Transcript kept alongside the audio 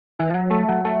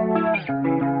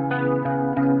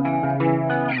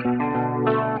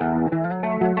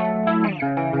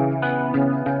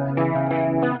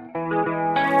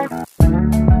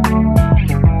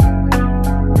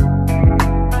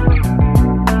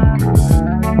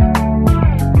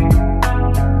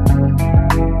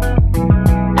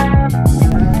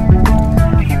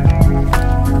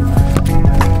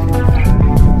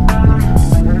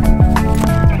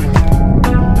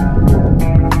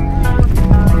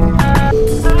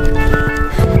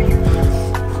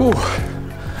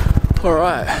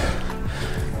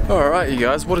Alright you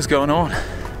guys, what is going on?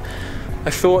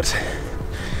 I thought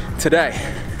today,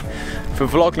 for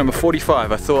vlog number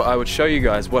 45, I thought I would show you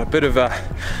guys what a bit of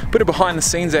behind the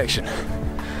scenes action.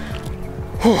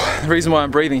 Whew, the reason why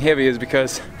I'm breathing heavy is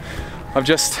because I've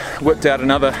just whipped out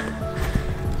another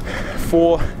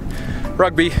 4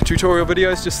 rugby tutorial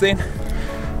videos just then,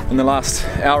 in the last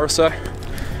hour or so.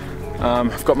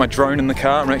 I've got my drone in the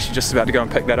car. I'm actually just about to go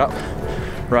and pick that up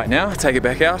right now, take it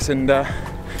back out and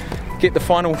get the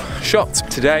final shots.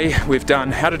 Today we've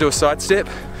done how to do a sidestep,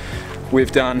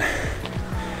 we've done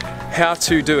how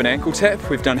to do an ankle tap,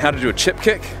 we've done how to do a chip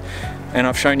kick, and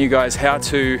I've shown you guys how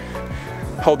to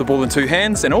hold the ball in 2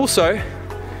 hands, and also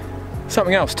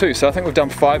something else too. So I think we've done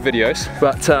 5 videos,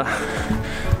 but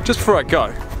just before I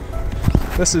go,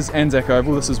 this is Anzac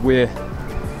Oval. This is where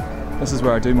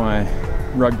I do my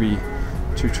rugby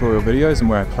tutorial videos and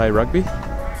where I play rugby.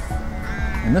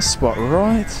 And this spot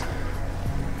right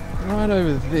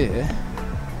over there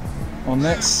on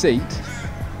that seat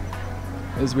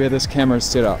is where this camera is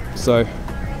set up. So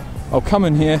I'll come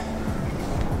in here,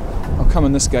 I'll come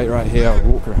in this gate right here, I'll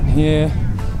walk around here,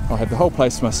 I'll have the whole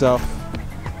place to myself,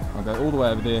 I'll go all the way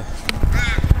over there,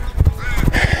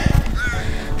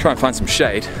 try and find some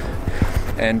shade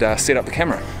and set up the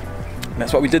camera. And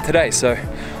that's what we did today. So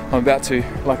I'm about to,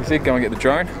 like I said, go and get the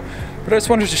drone, but I just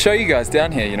wanted to show you guys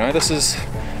down here, you know, this is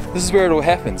where it all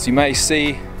happens. You may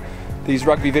see these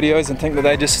rugby videos and think that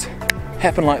they just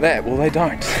happen like that. Well, they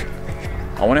don't.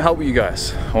 I want to help you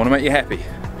guys. I want to make you happy.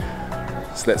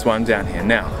 So that's why I'm down here.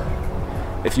 Now,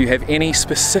 if you have any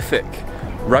specific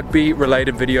rugby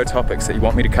related video topics that you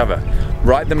want me to cover,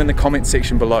 write them in the comment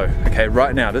section below. Okay,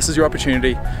 right now, this is your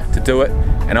opportunity to do it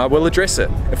and I will address it.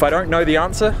 If I don't know the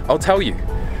answer, I'll tell you.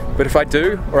 But if I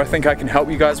do, or I think I can help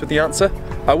you guys with the answer,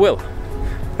 I will.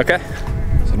 Okay?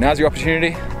 So now's your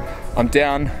opportunity. I'm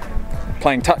down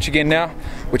playing touch again now,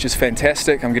 which is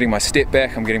fantastic. I'm getting my step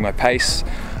back, I'm getting my pace,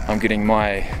 I'm getting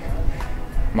my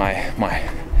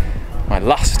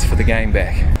lust for the game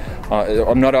back.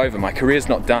 I'm not over, my career's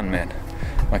not done, man.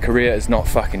 My career is not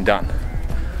fucking done.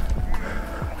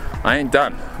 I ain't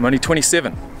done, I'm only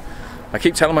 27. I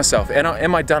keep telling myself,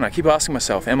 am I done? I keep asking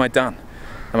myself, am I done?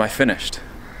 Am I finished?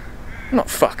 I'm not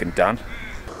fucking done.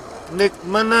 Next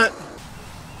minute.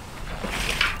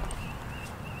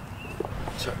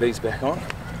 Chuck these back on.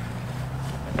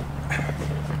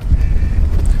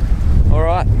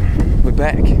 Alright, we're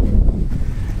back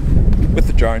with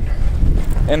the drone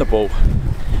and the ball.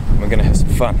 And we're gonna have some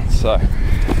fun. So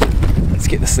let's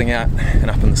get this thing out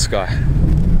and up in the sky.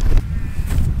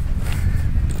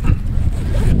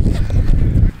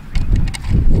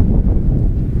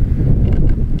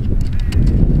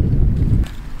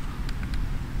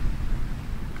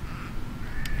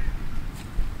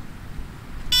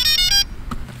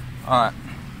 Alright,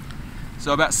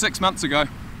 so about 6 months ago,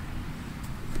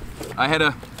 I had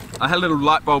a little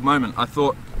light bulb moment. I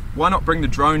thought, why not bring the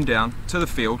drone down to the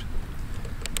field,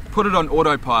 put it on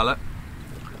autopilot,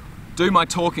 do my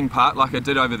talking part like I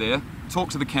did over there, talk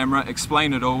to the camera,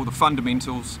 explain it all, the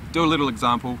fundamentals, do a little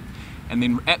example, and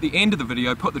then at the end of the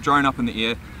video, put the drone up in the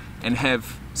air and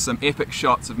have some epic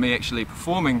shots of me actually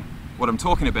performing what I'm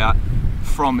talking about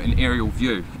from an aerial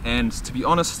view. And to be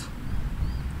honest,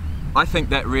 I think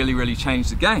that really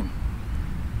changed the game.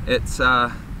 It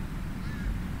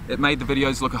made the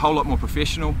videos look a whole lot more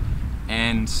professional,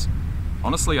 and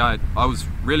honestly I was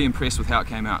really impressed with how it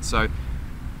came out. So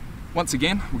once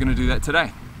again, we're going to do that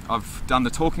today. I've done the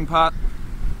talking part,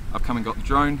 I've come and got the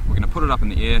drone, we're going to put it up in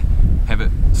the air, have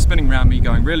it spinning around me,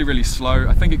 going really slow.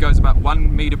 I think it goes about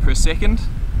 1 meter per second,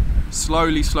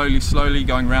 slowly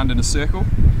going round in a circle.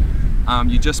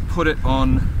 You just put it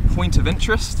on point of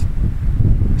interest,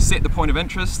 set the point of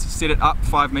interest, set it up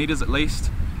 5 meters at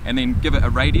least, and then give it a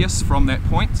radius from that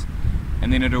point,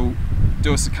 and then it'll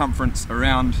do a circumference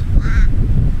around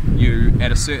you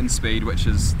at a certain speed, which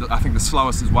is, I think the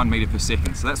slowest is 1 meter per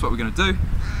second. So that's what we're going to do.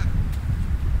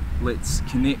 Let's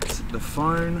connect the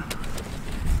phone.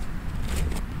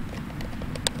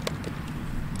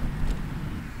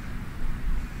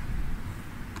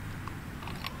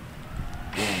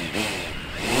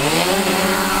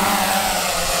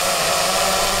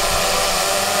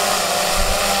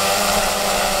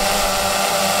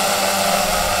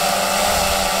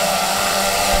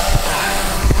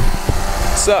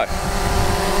 So,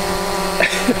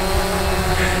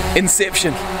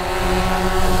 Inception.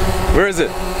 Where is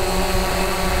it?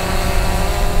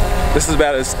 This is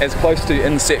about as close to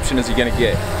Inception as you're gonna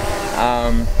get.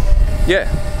 Yeah,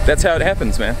 that's how it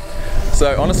happens, man.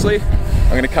 So honestly,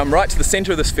 I'm gonna come right to the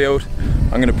center of this field.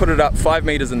 I'm gonna put it up 5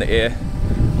 meters in the air.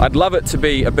 I'd love it to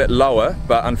be a bit lower,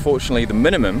 but unfortunately the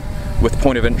minimum with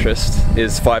point of interest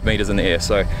is 5 meters in the air.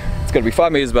 So it's gonna be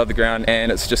 5 meters above the ground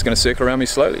and it's just gonna circle around me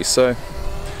slowly. So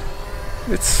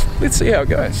let's see how it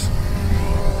goes.